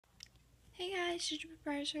Hey guys,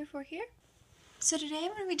 Brat here. So today I'm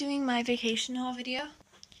going to be doing my vacation haul video.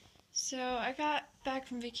 So I got back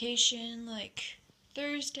from vacation like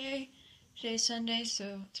Thursday. Today's Sunday,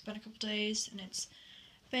 so it's been a couple days and it's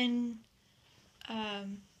been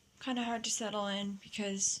kind of hard to settle in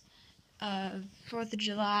because of 4th of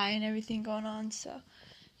July and everything going on. So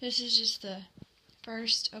this is just the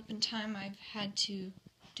first open time I've had to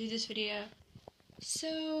do this video.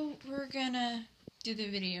 So we're gonna do the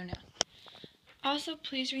video now. Also,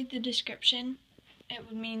 please read the description. It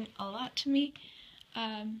would mean a lot to me.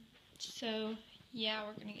 So yeah,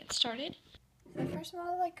 we're gonna get started. The first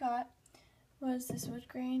model I got was this wood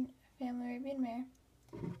grain Family Arabian Mare.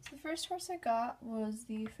 So the first horse I got was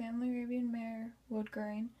the Family Arabian Mare wood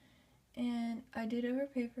grain, and I did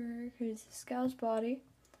overpay for her because it's Scow's body,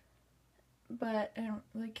 but I don't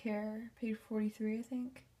really care. I paid $43, I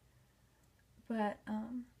think. But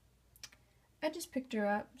I just picked her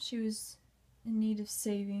up. She was in need of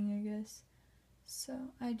saving, I guess. So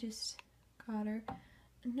I just got her,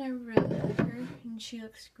 and I really like her, and she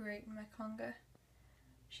looks great in my conga.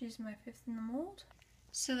 She's my 5th in the mold.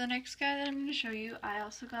 So the next guy that I'm going to show you, I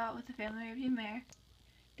also got with the Family Arabian Mare.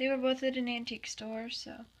 They were both at an antique store,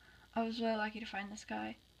 so I was really lucky to find this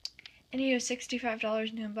guy. And he was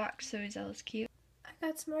 $65 new in box, so he's always cute. I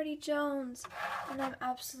got Smarty Jones, and I'm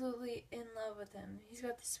absolutely in love with him. He's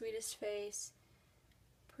got the sweetest face,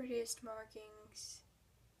 prettiest markings.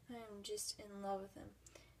 I'm just in love with him.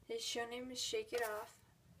 His show name is Shake It Off,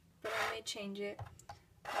 but I may change it.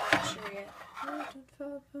 I'm not sure yet. Oh, don't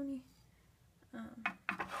fall, pony.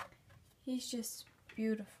 He's just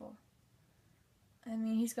beautiful. I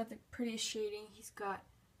mean, he's got the prettiest shading. He's got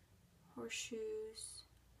horseshoes.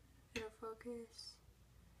 It'll focus.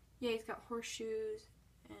 Yeah, he's got horseshoes,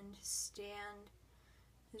 and his stand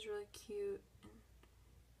is really cute. And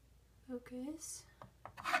focus.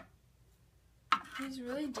 He's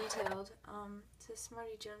really detailed. It says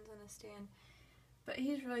Smarty Jones on his stand, but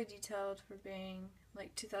he's really detailed for being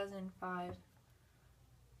like 2005.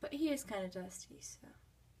 But he is kind of dusty, so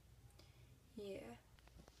yeah.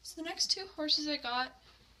 So the next two horses I got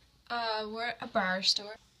were at a bar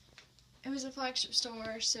store. It was a flagship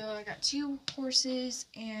store, so I got 2 horses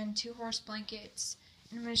and 2 horse blankets.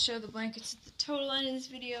 And I'm going to show the blankets at the total end of this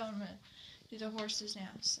video. I'm going to do the horses now,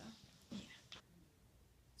 so yeah.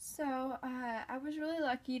 So I was really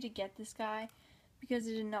lucky to get this guy because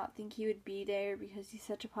I did not think he would be there because he's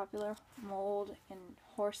such a popular mold and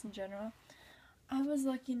horse in general. I was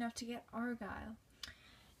lucky enough to get Argyle,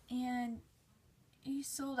 and he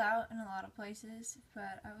sold out in a lot of places,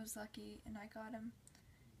 but I was lucky and I got him.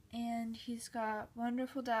 And he's got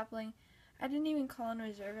wonderful dappling. I didn't even call and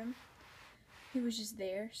reserve him. He was just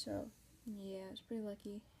there, so yeah, I was pretty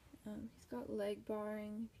lucky. He's got leg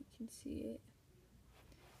barring, if you can see it.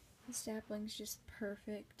 His dappling's just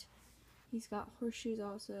perfect. He's got horseshoes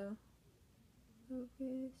also.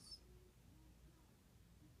 Focus.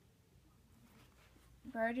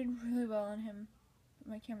 But I did really well on him,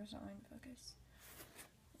 but my camera's not wanting to focus.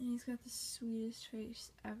 And he's got the sweetest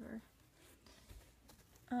face ever.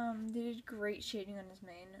 They did great shading on his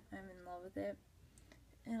mane. I'm in love with it.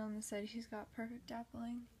 And on the side he's got perfect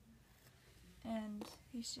dappling. And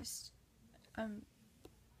he's just, I'm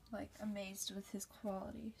like amazed with his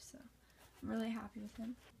quality, so I'm really happy with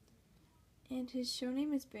him. And his show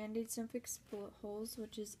name is Band-Aids Don't Fix Bullet Holes,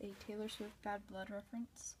 which is a Taylor Swift Bad Blood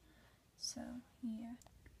reference. So yeah.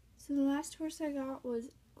 So the last horse I got was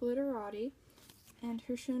Glitterati, and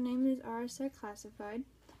her show name is RSI Classified.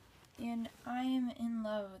 And I am in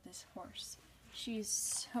love with this horse. She's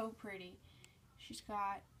so pretty. She's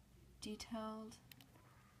got detailed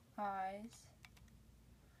eyes,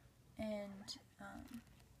 and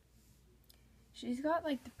she's got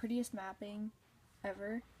like the prettiest mapping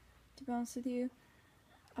ever, to be honest with you.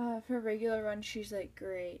 For a regular run, she's like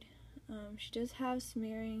great. She does have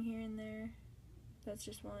smearing here and there. That's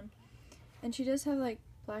just one. And she does have like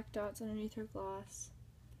black dots underneath her gloss.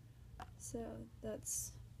 So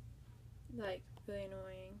that's like really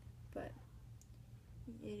annoying, but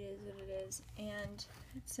it is what it is. And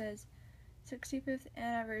it says 65th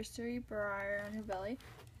anniversary Briar on her belly.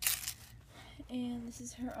 And this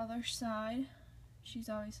is her other side. She's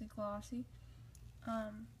obviously glossy.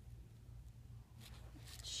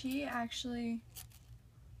 She actually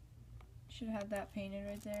should have that painted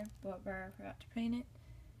right there, but Briar forgot to paint it.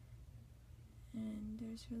 And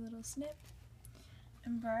there's her little snip.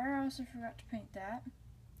 And Briar also forgot to paint that.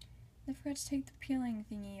 I forgot to take the peeling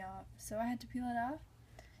thingy off, so I had to peel it off.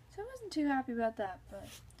 So I wasn't too happy about that, but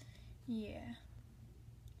yeah.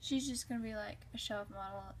 She's just going to be like a shelf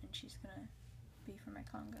model, and she's going to be for my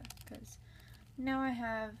conga, because now I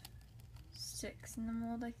have 6 in the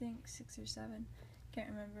mold, I think. 6 or 7. Can't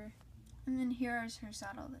remember. And then here is her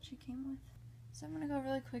saddle that she came with. So I'm going to go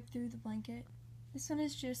really quick through the blanket. This one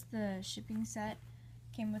is just the shipping set.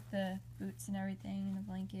 Came with the boots and everything and the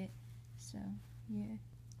blanket. So, yeah.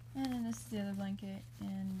 And then this is the other blanket.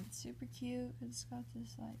 And it's super cute. It's got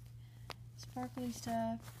this, like, sparkly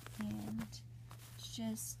stuff. And it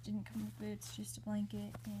just didn't come with boots, just a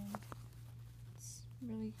blanket. And it's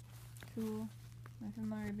really cool. My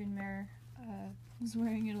friend Ruben Mayer was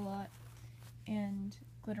wearing it a lot. And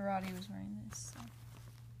Glitterati was wearing this. So,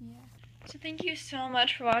 yeah. So thank you so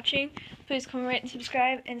much for watching. Please comment, rate, and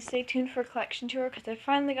subscribe, and stay tuned for a collection tour because I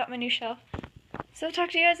finally got my new shelf. So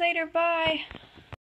talk to you guys later. Bye!